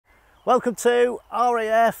Welcome to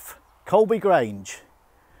RAF Coleby Grange.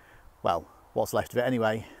 Well, what's left of it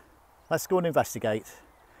anyway. Let's go and investigate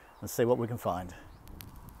and see what we can find.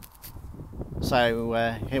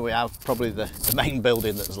 So here we have probably the main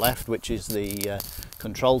building that's left, which is the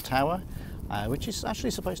control tower, which is actually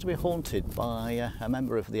supposed to be haunted by a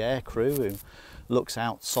member of the air crew who looks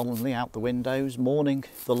out solemnly out the windows, mourning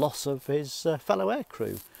the loss of his fellow air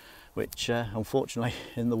crew, which unfortunately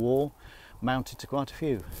in the war mounted to quite a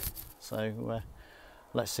few. So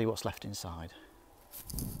let's see what's left inside.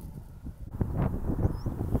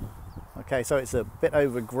 Okay, so it's a bit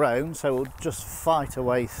overgrown, so we'll just fight our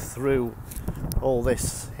way through all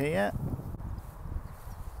this here.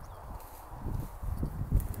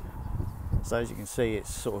 So as you can see,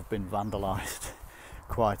 it's sort of been vandalised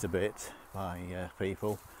quite a bit by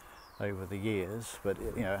people over the years, but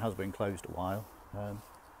you know, it has been closed a while.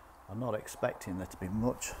 I'm not expecting there to be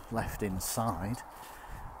much left inside,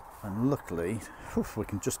 and luckily we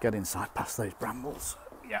can just get inside past those brambles.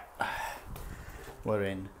 Yeah, we're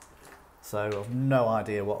in. So I've no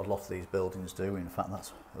idea what a lot of these buildings do. In fact,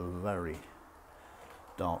 that's a very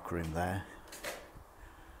dark room there.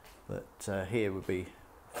 But here would be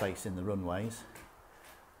facing the runways.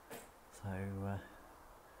 So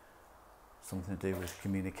something to do with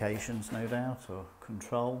communications, no doubt, or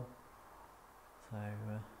control. So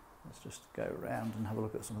let's just go around and have a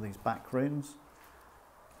look at some of these back rooms.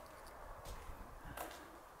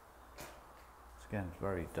 Again, it's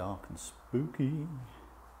very dark and spooky.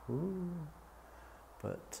 Ooh.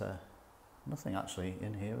 But nothing actually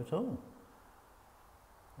in here at all.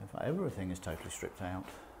 In fact, everything is totally stripped out.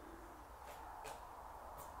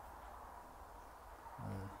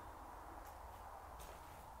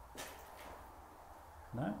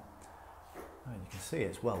 No? Oh, you can see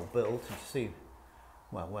it's well built. You can see,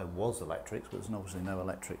 well, where was electrics, but there's obviously no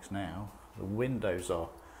electrics now. The windows are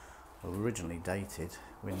originally dated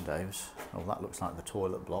windows. Oh, that looks like the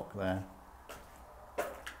toilet block there.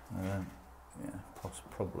 Yeah,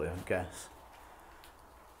 probably, I guess.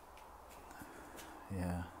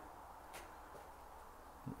 Yeah.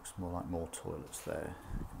 Looks more like more toilets there.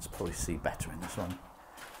 You can probably see better in this one.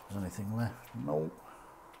 Is there anything left? No.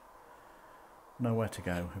 Nowhere to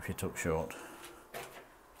go if you took short.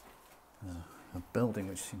 A building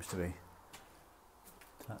which seems to be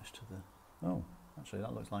attached to the... Oh, actually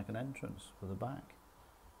that looks like an entrance for the back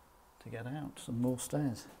to get out. Some more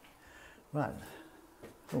stairs. Right.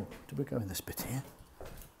 Oh, did we go in this bit here?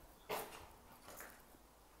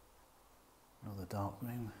 Another dark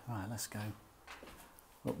room. Right, let's go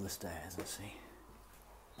up the stairs and see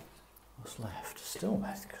what's left. Still,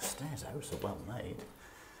 the stairs are so well made.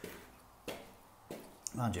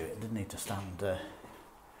 Mind you, it didn't need to stand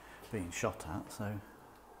being shot at, so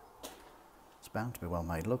it's bound to be well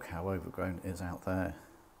made. Look how overgrown it is out there.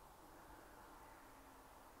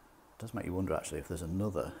 It does make you wonder actually if there's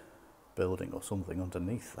another building or something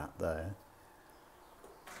underneath that there.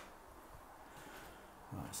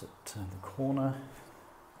 Right, so turn the corner,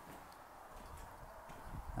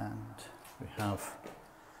 and we have,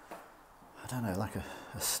 I don't know, like a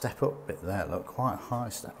step up bit there. Look, quite a high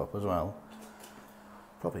step up as well.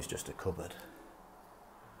 Probably it's just a cupboard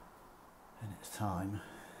in its time.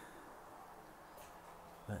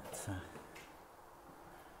 But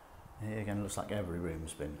here again, it looks like every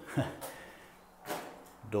room's been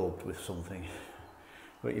daubed with something.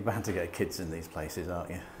 But you're bound to get kids in these places,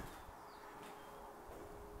 aren't you?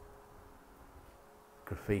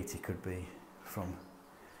 Graffiti could be from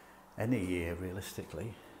any year,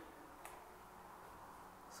 realistically.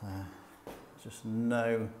 So, just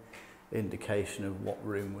no indication of what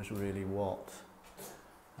room was really what.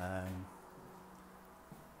 There's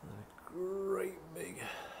a great big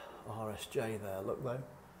RSJ there, look though.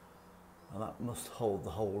 And that must hold the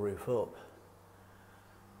whole roof up.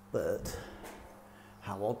 But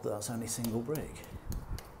how odd that's only single brick.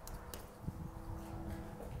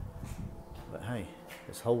 But hey,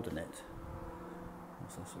 it's holding it.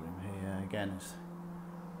 What's this room here? Again, it's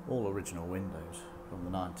all original windows from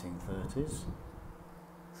the 1930s.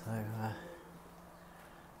 So,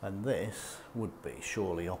 and this would be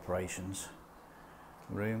surely operations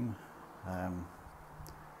room.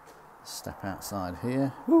 Step outside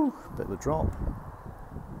here. Woo, bit of a drop.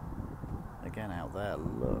 Again out there,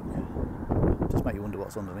 look. Just make you wonder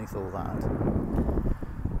what's underneath all that.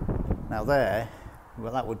 Now there,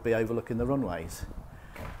 well, that would be overlooking the runways.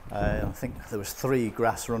 I think there was 3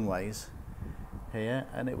 grass runways here,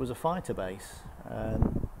 and it was a fighter base.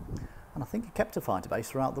 And I think it kept a fighter base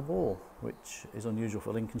throughout the war, which is unusual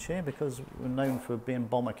for Lincolnshire because we're known for being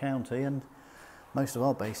bomber county, and most of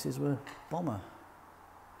our bases were bomber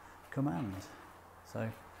command.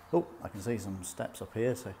 So Oh, I can see some steps up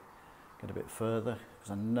here, so get a bit further,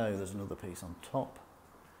 because I know there's another piece on top.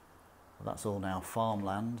 But that's all now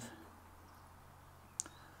farmland.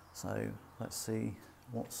 So let's see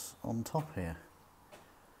what's on top here.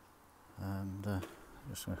 And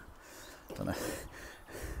just I don't know.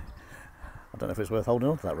 I don't know if it's worth holding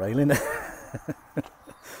on to that railing.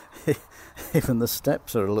 Even the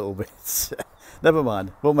steps are a little bit. Never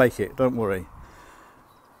mind, we'll make it. Don't worry.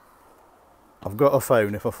 I've got a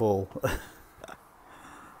phone if I fall.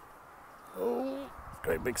 Oh,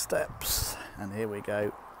 great big steps, and here we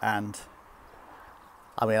go. And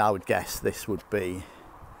I mean, I would guess this would be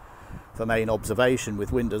for main observation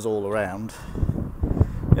with windows all around.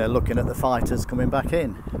 You know, looking at the fighters coming back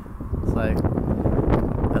in. So,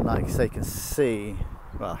 and like you say, you can see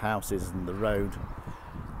well houses and the road,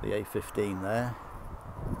 the A15 there.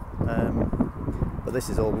 But this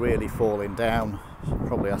is all really falling down.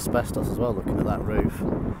 Probably asbestos as well, looking at that roof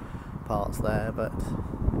parts there, but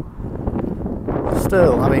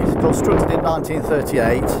still, I mean, constructed in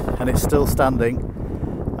 1938 and it's still standing.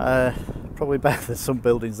 Probably better than some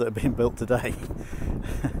buildings that are being built today.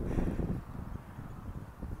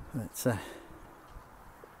 But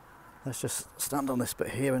let's just stand on this bit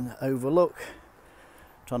here and overlook.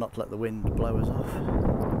 Try not to let the wind blow us off.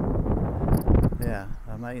 Yeah,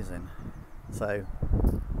 amazing. So,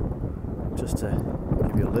 just to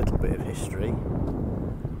give you a little bit of history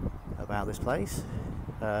about this place.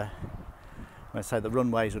 When I say the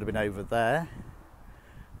runways would have been over there,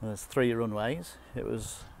 there's 3 runways. It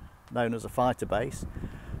was known as a fighter base,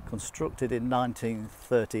 constructed in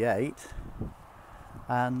 1938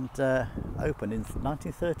 and opened in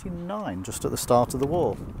 1939, just at the start of the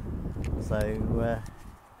war. So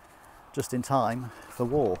just in time for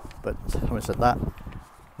war. But having said that,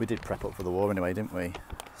 we did prep up for the war anyway, didn't we?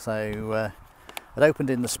 So it opened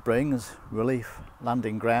in the spring as relief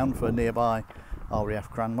landing ground for nearby RAF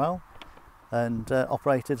Cranwell, and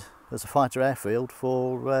operated as a fighter airfield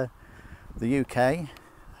for the UK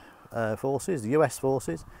forces, the US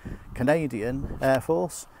forces, Canadian Air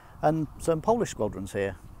Force, and some Polish squadrons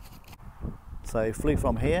here. So flew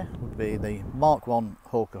from here would be the Mark 1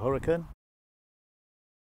 Hawker Hurricane,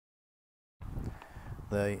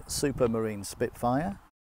 the Supermarine Spitfire,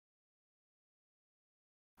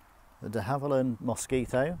 the de Havilland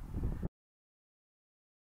Mosquito,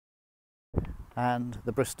 and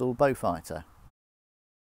the Bristol Beaufighter.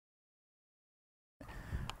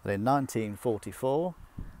 But in 1944,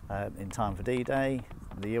 in time for D-Day,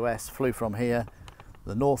 the US flew from here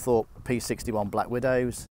the Northrop P-61 Black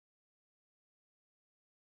Widows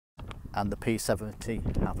and the P-70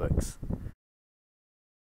 Havocs.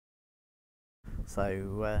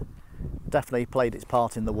 So definitely played its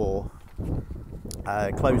part in the war.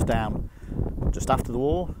 Closed down just after the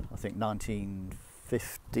war, I think 1950s,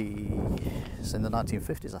 in the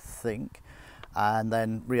 1950s I think, and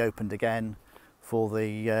then reopened again for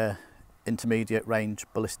the intermediate range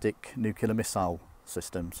ballistic nuclear missile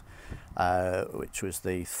systems, which was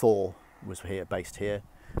the Thor, was here, based here,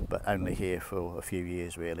 but only here for a few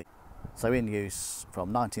years really. So in use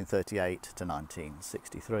from 1938 to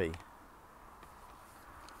 1963.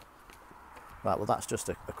 Right, well that's just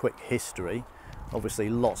a quick history. Obviously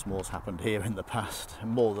lots more's happened here in the past,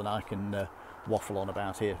 more than I can waffle on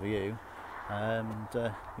about here for you, and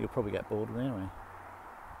you'll probably get bored of me anyway.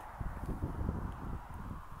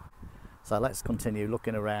 So let's continue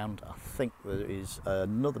looking around. I think there is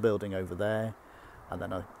another building over there, and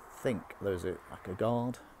then I think there's like a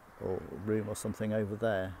guard or room or something over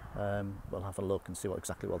there. We'll have a look and see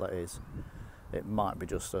exactly what that is. It might be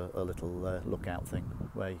just a little lookout thing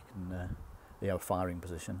where you can, firing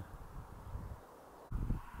position.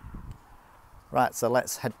 Right, so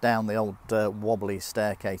let's head down the old wobbly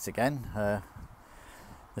staircase again.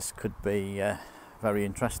 This could be very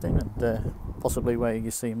interesting, and possibly where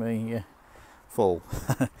you see me fall.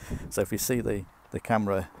 So if you see the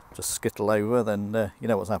camera just skittle over, then you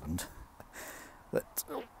know what's happened. But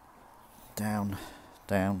down,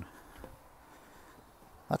 down.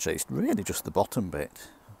 Actually, it's really just the bottom bit,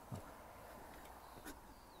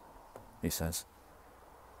 he says.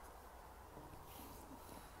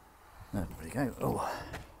 There we go. Oh,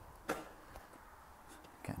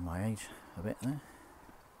 getting my age a bit there.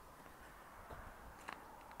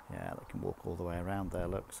 Yeah, they can walk all the way around there,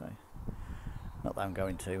 look, so not that I'm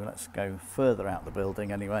going to. Let's go further out the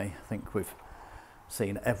building anyway. I think we've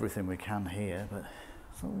seen everything we can here, but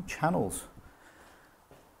some channels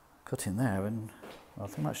cut in there, and I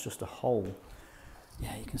think that's just a hole.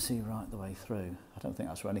 Yeah, you can see right the way through. I don't think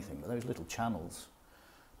that's for anything, but those little channels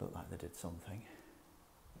look like they did something.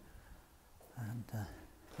 And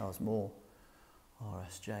there's more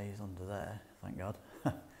RSJ is under there, thank God.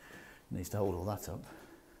 Needs to hold all that up.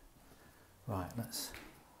 Right, let's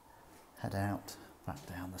head out, back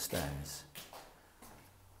down the stairs.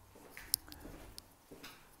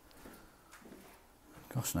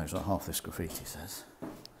 Gosh knows what half this graffiti says.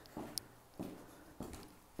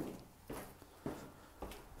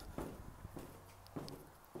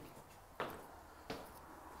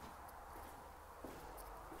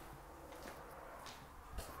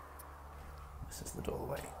 This is the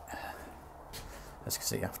doorway. As you can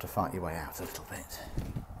see, you have to fight your way out a little bit.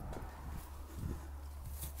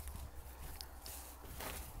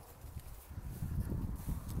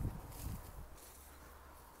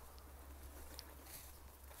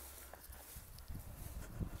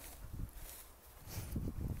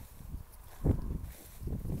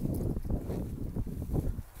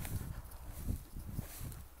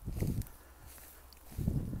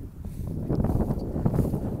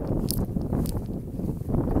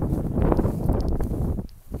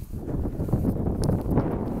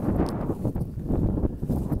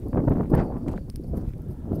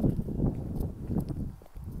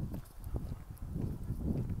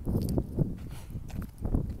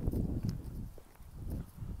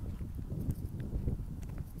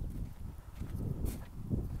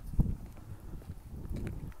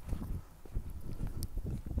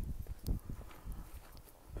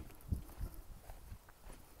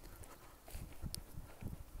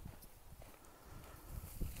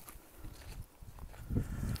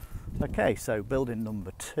 Okay, so building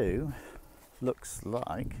number 2 looks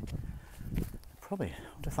like, probably,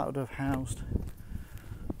 I wonder if that would have housed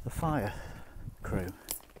the fire crew.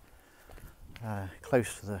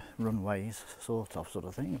 Close to the runways, sort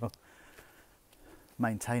of thing, or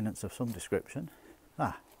maintenance of some description.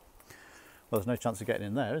 Well, there's no chance of getting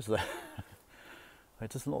in there, is there? It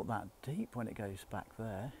doesn't look that deep when it goes back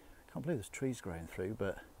there. I can't believe there's trees growing through,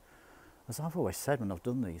 but as I've always said when I've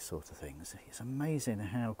done these sort of things, it's amazing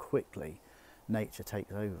how quickly nature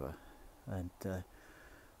takes over, and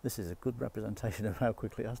this is a good representation of how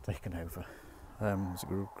quickly it has taken over. There's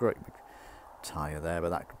a great big tyre there,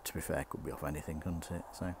 but that, to be fair, could be off anything, couldn't it?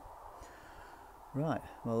 So, right,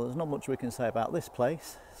 well, there's not much we can say about this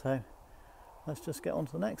place, so let's just get on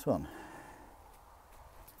to the next one.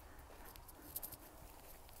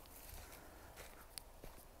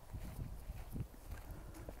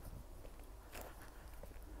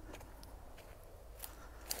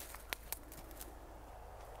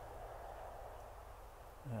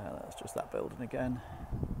 That's just that building again.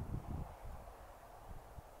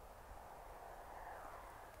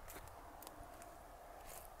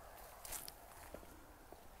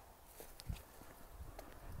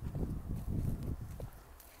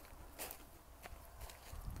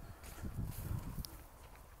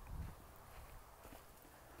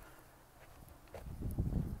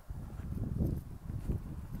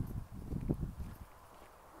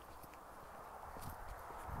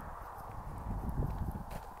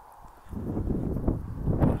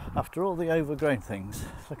 After all the overgrown things,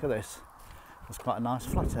 look at this. It's quite a nice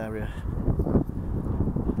flat area.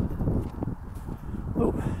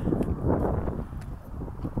 Ooh.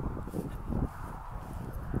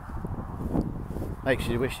 Makes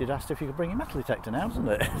you wish you'd asked if you could bring your metal detector now, doesn't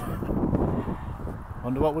it?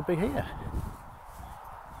 Wonder what would be here.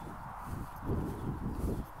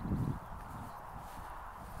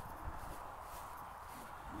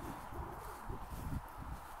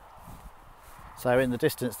 So in the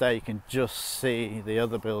distance there you can just see the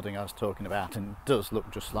other building I was talking about, and it does look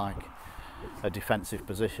just like a defensive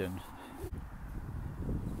position.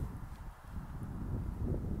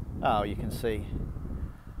 Oh, you can see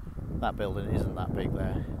that building isn't that big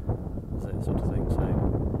there, is it, sort of thing, so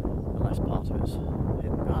unless part of it's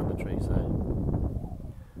hidden behind the trees there.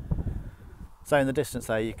 So in the distance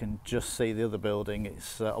there you can just see the other building.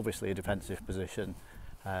 It's obviously a defensive position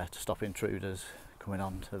to stop intruders coming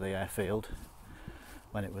onto the airfield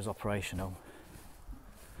when it was operational.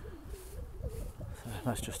 So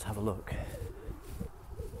let's just have a look.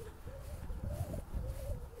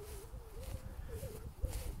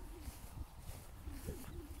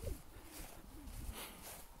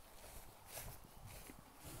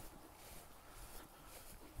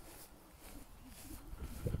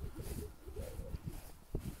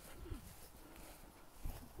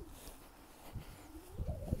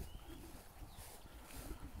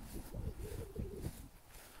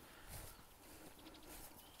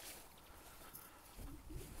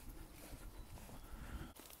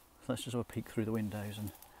 Let's just have a peek through the windows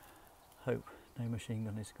and hope no machine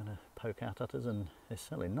gun is going to poke out at us, and it's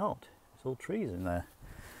certainly not. It's all trees in there.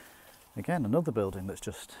 Again, another building that's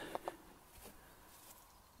just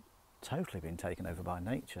totally been taken over by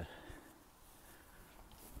nature.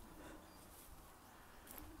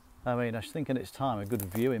 I mean, I was thinking it's time, a good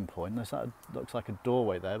viewing point. That looks like a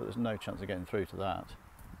doorway there, but there's no chance of getting through to that.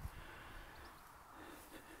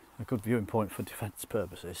 A good viewing point for defence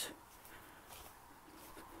purposes.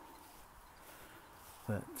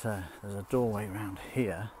 But there's a doorway around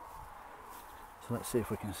here. So let's see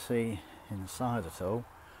if we can see inside at all.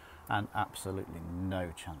 And absolutely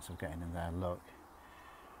no chance of getting in there. Look,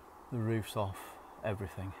 the roof's off,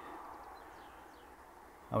 everything.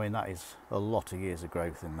 I mean, that is a lot of years of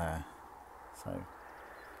growth in there. So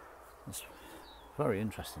it's very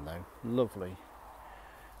interesting though, lovely.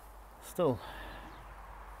 Still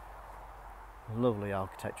a lovely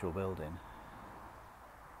architectural building.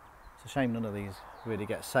 It's a shame none of these really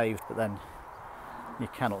get saved, but then you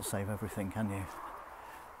cannot save everything, can you?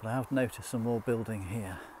 But I have noticed some more building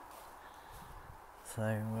here.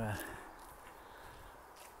 So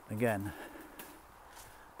again,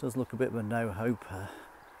 does look a bit of a no-hoper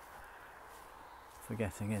for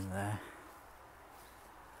getting in there.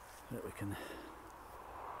 But we can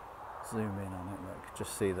zoom in on it, look,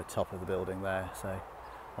 just see the top of the building there. So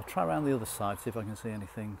I'll try around the other side, see if I can see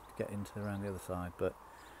anything to get into around the other side, but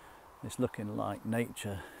it's looking like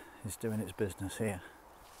nature is doing its business here.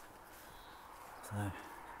 So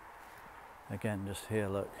again, just here,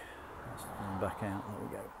 look, let's zoom back out, there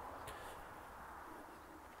we go.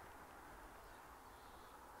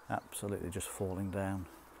 Absolutely just falling down.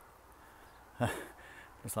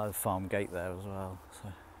 Looks like the farm gate there as well. So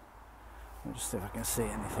let me just see if I can see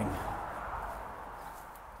anything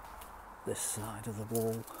this side of the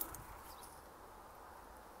wall.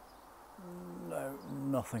 No,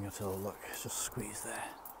 nothing at all. Look, it's just squeezed there.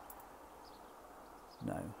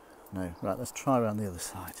 No. Right, let's try around the other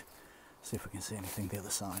side. See if we can see anything the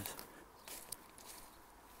other side.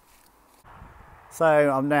 So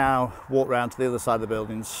I'm now walked round to the other side of the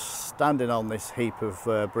building, standing on this heap of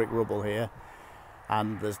brick rubble here,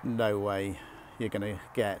 and there's no way you're going to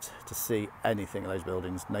get to see anything in those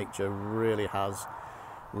buildings. Nature really has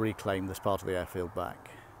reclaimed this part of the airfield back.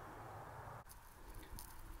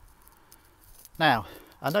 Now,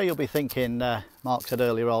 I know you'll be thinking, Mark said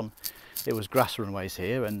earlier on, it was grass runways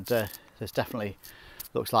here, and there's definitely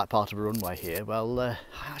looks like part of a runway here. Well, I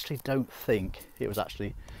actually don't think it was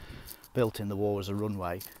actually built in the war as a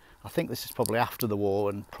runway. I think this is probably after the war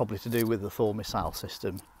and probably to do with the Thor missile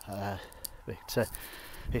system.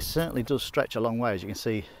 It certainly does stretch a long way, as you can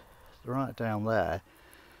see right down there,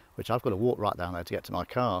 which I've got to walk right down there to get to my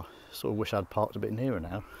car. Sort of wish I'd parked a bit nearer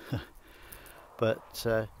now. But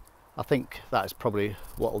I think that is probably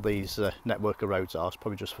what all these network of roads are. It's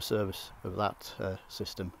probably just for service of that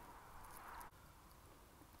system.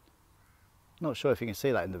 Not sure if you can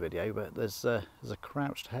see that in the video, but there's a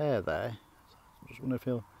crouched hare there. I just wonder if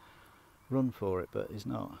he'll run for it, but he's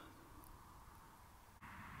not.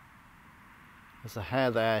 There's a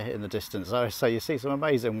hare there in the distance. So you see some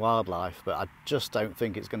amazing wildlife, but I just don't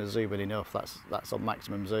think it's going to zoom in enough. That's on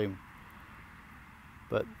maximum zoom.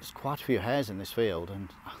 But there's quite a few hares in this field, and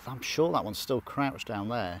I'm sure that one's still crouched down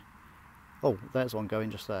there. Oh, there's one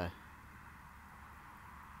going just there.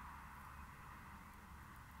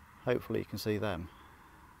 Hopefully you can see them.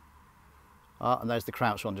 Ah, and there's the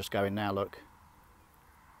crouched one just going now, look.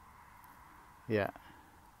 Yeah.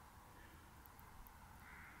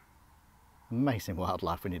 Amazing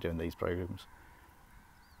wildlife when you're doing these programs.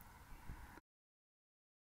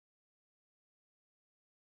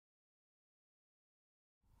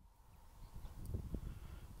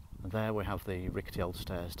 And there we have the rickety old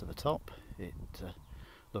stairs to the top. It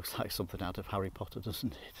looks like something out of Harry Potter,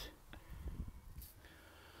 doesn't it?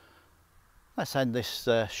 Let's end this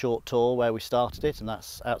short tour where we started it, and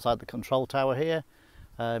that's outside the control tower here.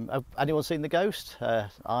 Have anyone seen the ghost?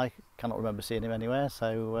 I cannot remember seeing him anywhere,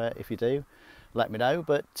 so if you do, let me know.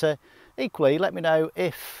 But equally, let me know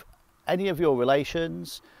if any of your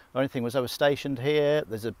relations or anything was ever stationed here.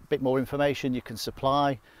 There's a bit more information you can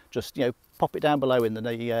supply. Just, you know, pop it down below in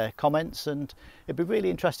the comments, and it'd be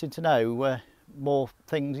really interesting to know more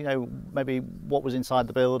things, you know, maybe what was inside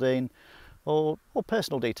the building, or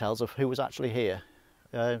personal details of who was actually here.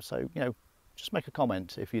 So, you know, just make a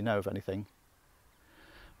comment if you know of anything.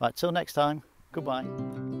 Right, till next time, goodbye.